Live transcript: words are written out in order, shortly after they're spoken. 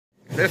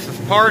This is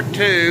part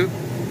 2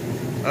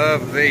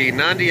 of the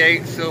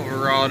 98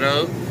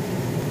 Silverado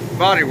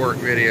bodywork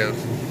videos.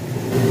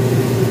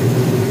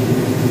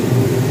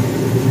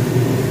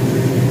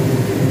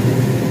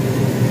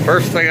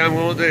 First thing I'm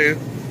going to do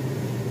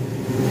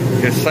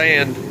is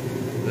sand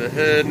the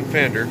hood and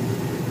fender.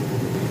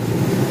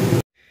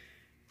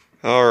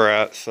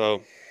 Alright,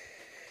 so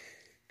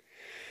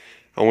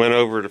I went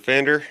over the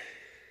fender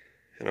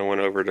and I went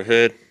over the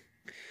hood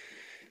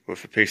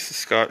with a piece of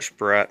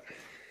Scotch-Brite,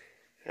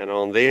 and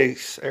on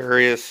these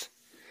areas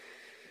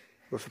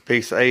with a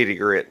piece of 80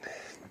 grit,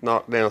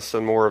 knocked down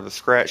some more of the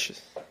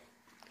scratches.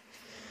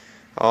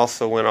 I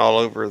also went all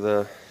over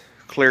the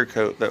clear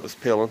coat that was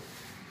peeling.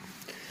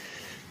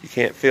 You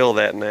can't feel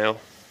that now.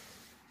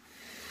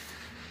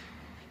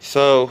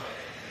 So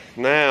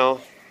now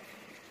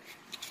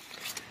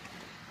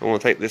I'm going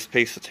to take this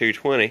piece of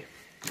 220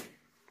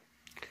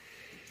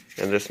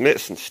 and this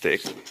mixing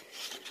stick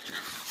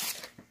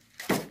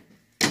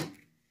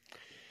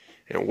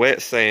and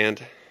wet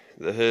sand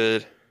the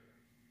hood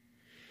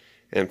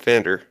and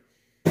fender.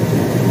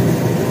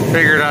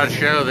 Figured I'd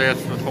show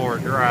this before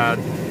it dried.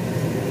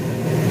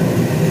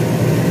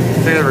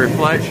 See the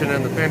reflection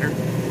in the fender?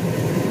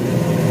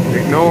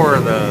 Ignore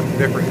the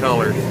different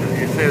colors.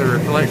 You see the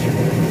reflection?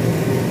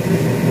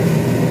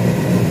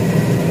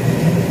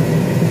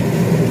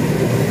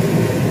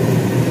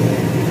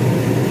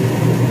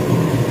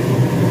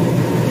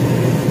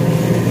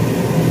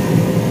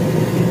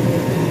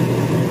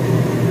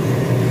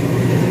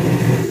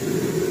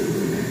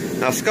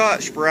 Now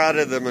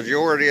Scotch-Brited the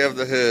majority of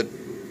the hood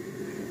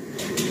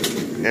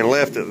and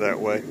left it that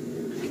way.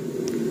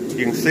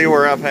 You can see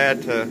where I've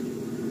had to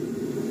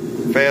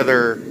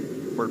feather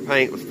where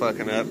paint was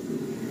fucking up.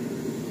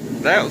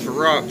 That was a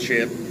rock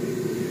chip.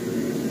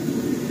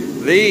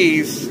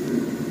 These,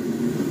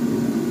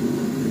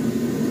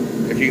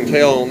 if you can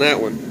tell on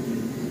that one,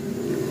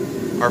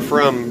 are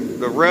from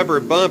the rubber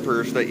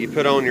bumpers that you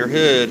put on your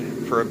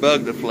hood for a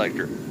bug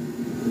deflector.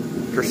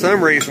 For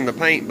some reason the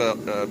paint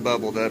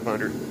bubbled up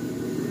under.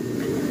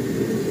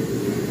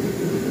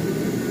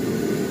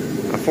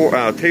 I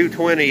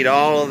 220'd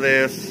all of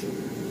this.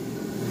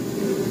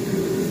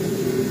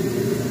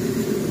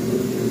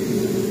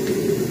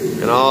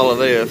 And all of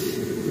this.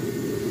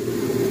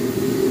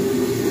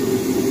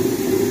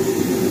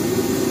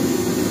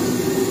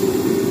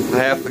 I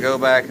have to go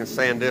back and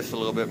sand this a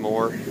little bit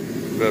more.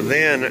 But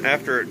then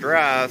after it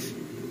dries,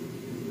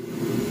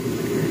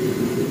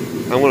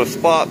 I'm going to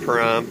spot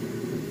prime.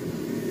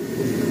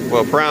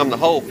 Well, prime the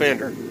whole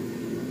fender,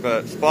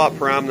 but spot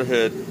prime the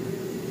hood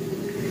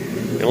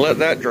and let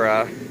that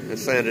dry and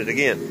sand it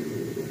again.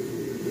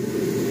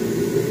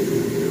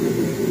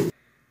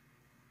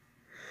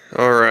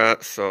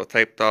 Alright, so I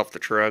taped off the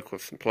truck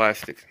with some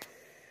plastic.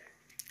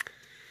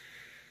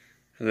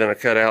 And then I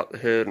cut out the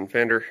hood and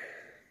fender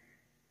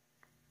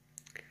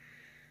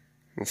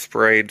and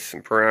sprayed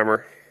some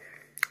primer.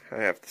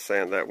 I have to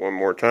sand that one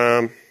more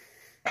time.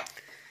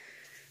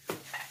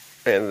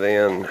 And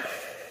then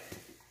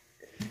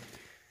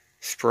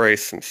spray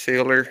some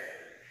sealer.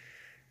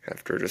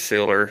 After the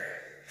sealer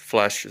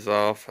flashes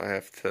off, I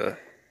have to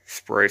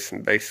spray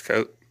some base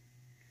coat.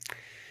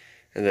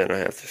 And then I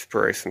have to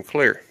spray some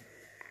clear.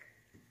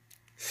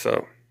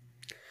 So,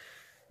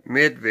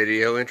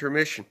 mid-video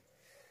intermission.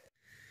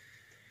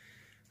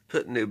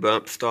 Put new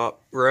bump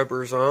stop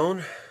rubbers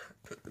on.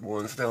 Put the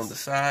ones down the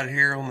side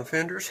here on the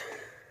fenders.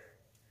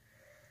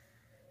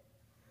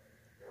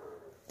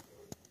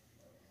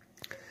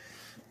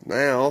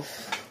 Now,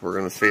 we're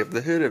going to see if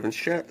the hood even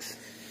shuts.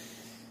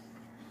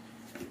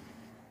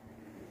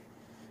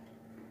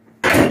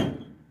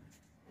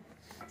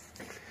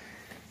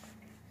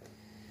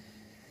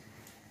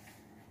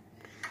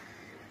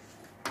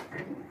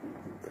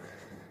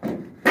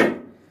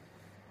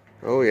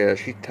 Oh yeah,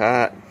 she's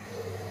tight.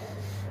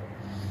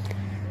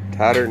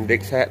 Tighter than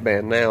Dick's hat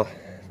band now.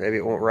 Maybe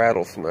it won't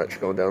rattle so much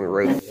going down the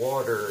road.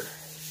 Water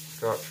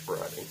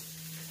Scotch-Briting.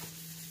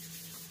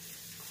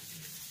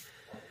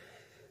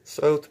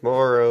 So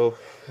tomorrow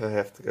I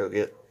have to go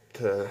get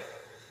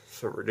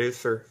some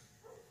reducer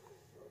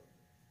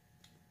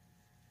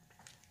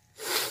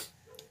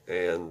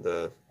and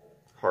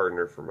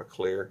hardener for my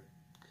clear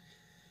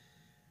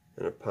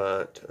and a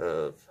pint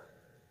of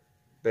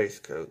base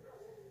coat.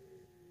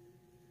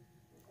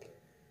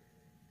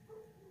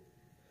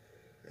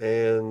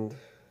 And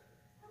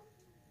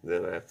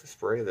then I have to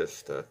spray this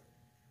stuff.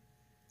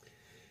 I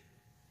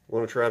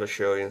want to try to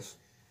show you,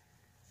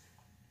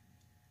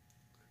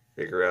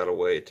 figure out a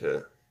way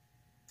to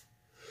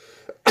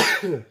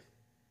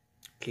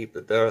keep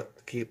the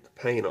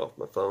paint off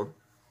my phone,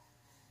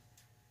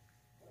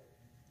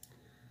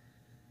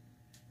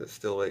 but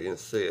still let you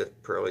see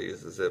it. Probably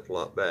use a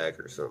Ziploc bag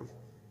or something.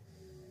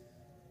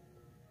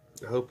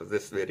 I hope if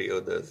this video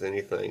does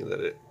anything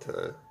that it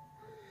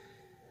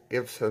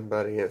give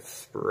somebody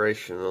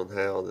inspiration on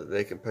how that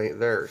they can paint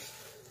theirs.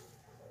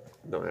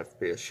 It don't have to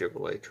be a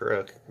Chevrolet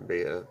truck. It can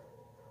be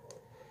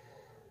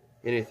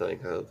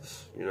anything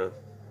hose, you know.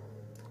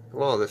 A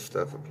lot of this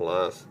stuff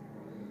applies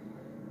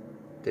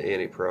to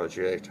any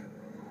project.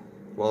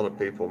 A lot of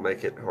people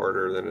make it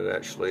harder than it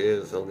actually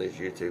is on these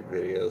YouTube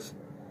videos.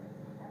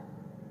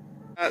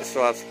 Alright,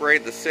 so I've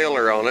sprayed the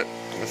sealer on it.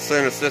 As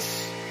soon as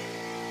this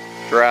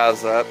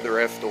dries up the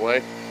rest of the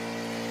way,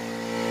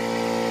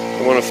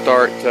 I want to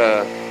start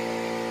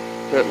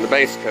putting the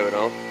base coat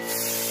on.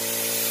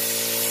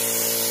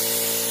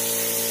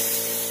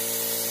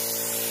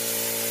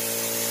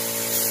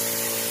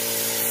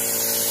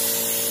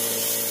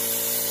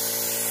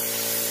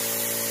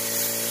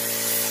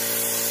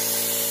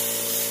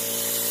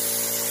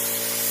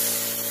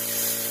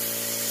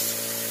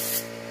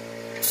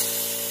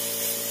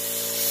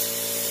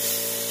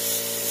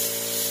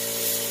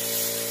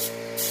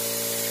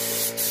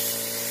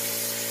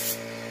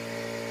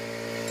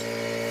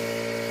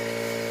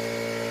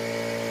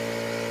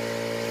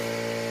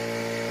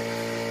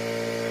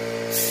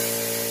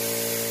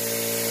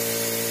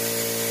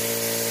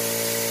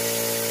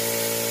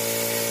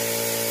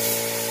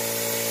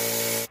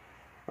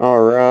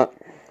 Alright,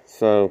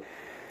 so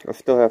I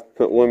still have to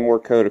put one more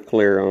coat of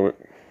clear on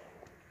it,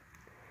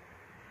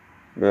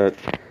 but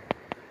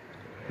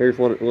here's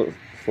what it looks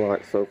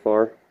like so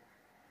far.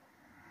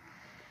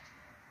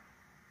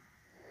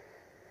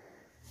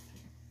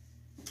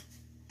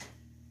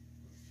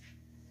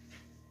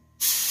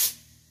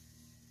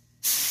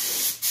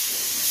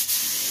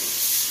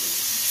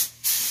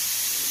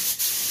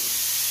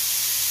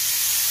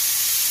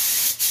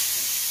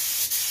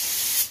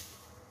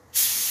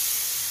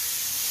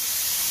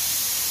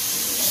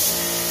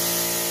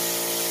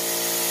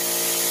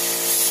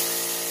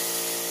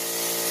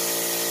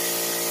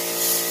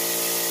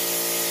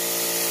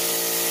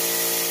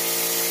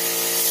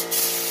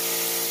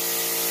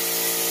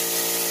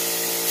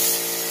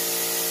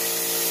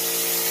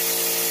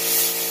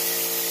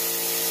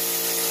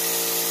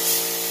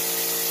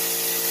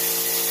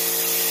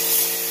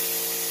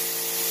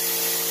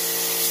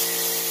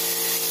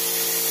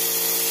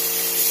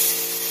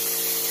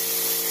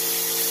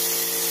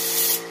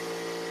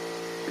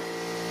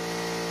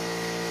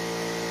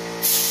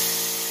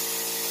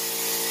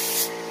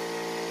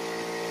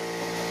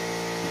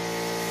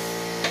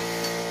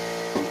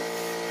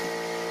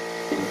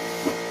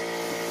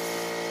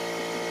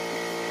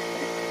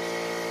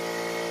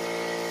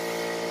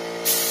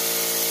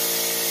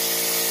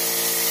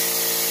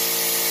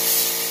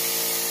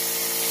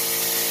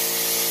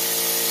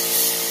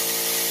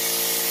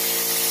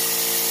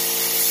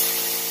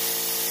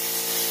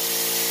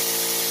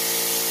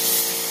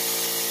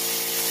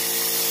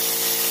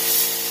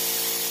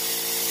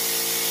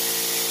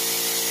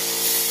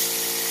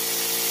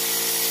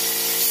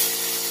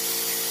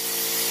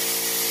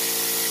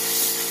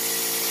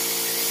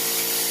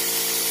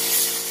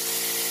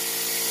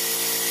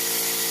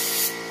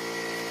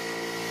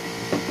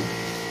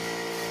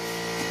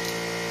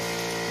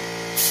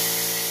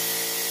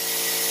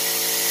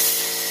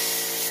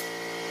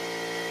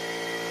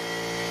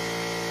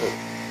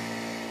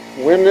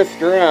 When this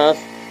dries,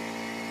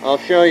 I'll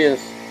show you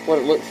what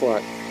it looks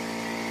like.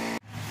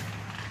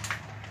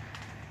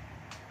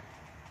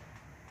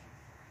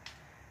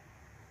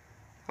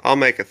 I'll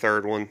make a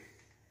third one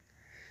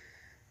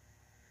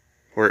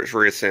where it's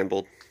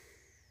reassembled,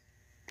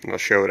 and I'll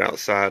show it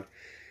outside.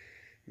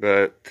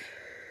 But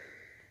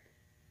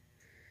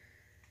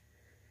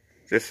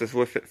this is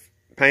with it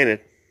painted.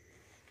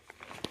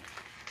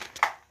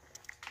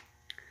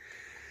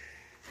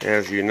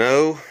 As you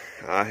know,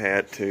 I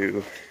had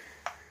to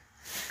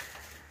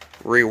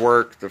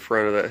rework the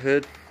front of that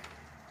hood,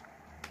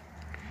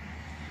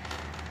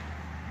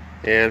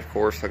 and of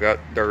course I got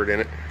dirt in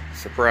it.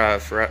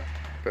 Surprise, right?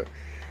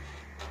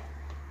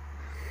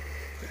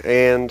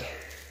 And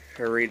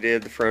I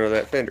redid the front of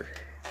that fender.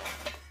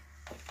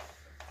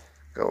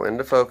 Go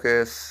into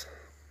focus.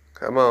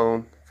 Come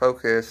on,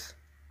 focus.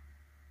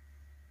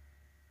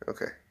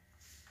 Okay.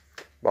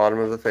 Bottom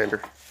of the fender.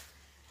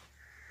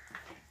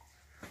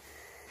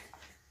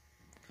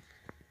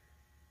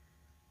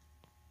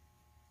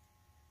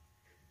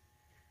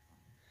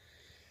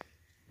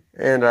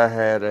 And I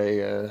had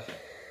a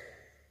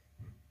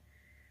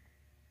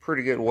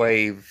pretty good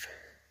wave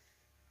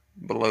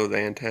below the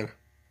antenna.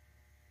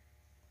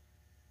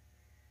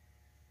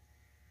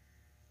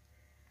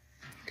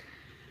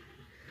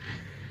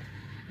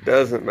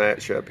 Doesn't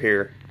match up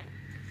here.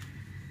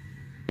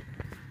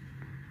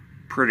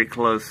 Pretty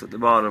close at the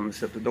bottom,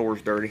 except the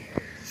door's dirty.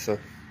 So,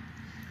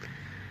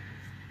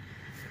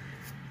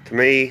 to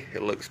me,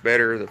 it looks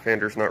better. The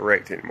fender's not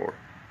wrecked anymore.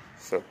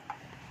 So,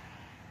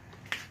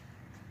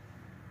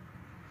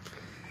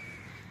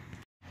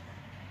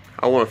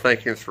 I want to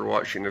thank you for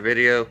watching the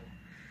video.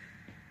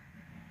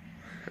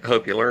 I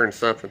hope you learned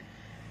something.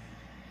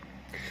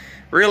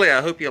 Really,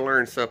 I hope you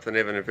learned something,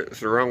 even if it was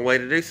the wrong way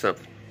to do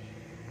something.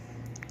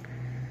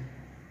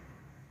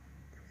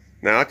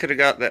 Now, I could have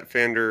got that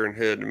fender and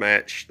hood to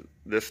match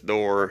this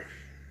door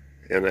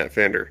and that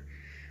fender,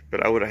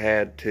 but I would have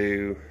had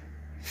to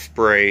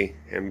spray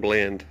and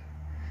blend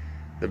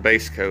the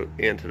base coat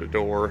into the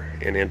door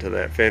and into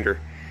that fender.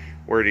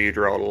 Where do you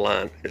draw the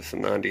line? It's a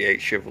 98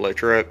 Chevrolet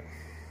truck.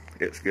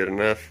 It's good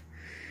enough.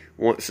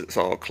 Once it's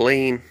all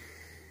clean,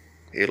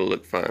 it'll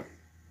look fine.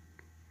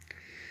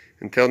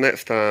 Until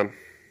next time,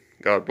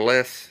 God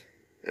bless,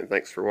 and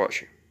thanks for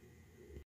watching.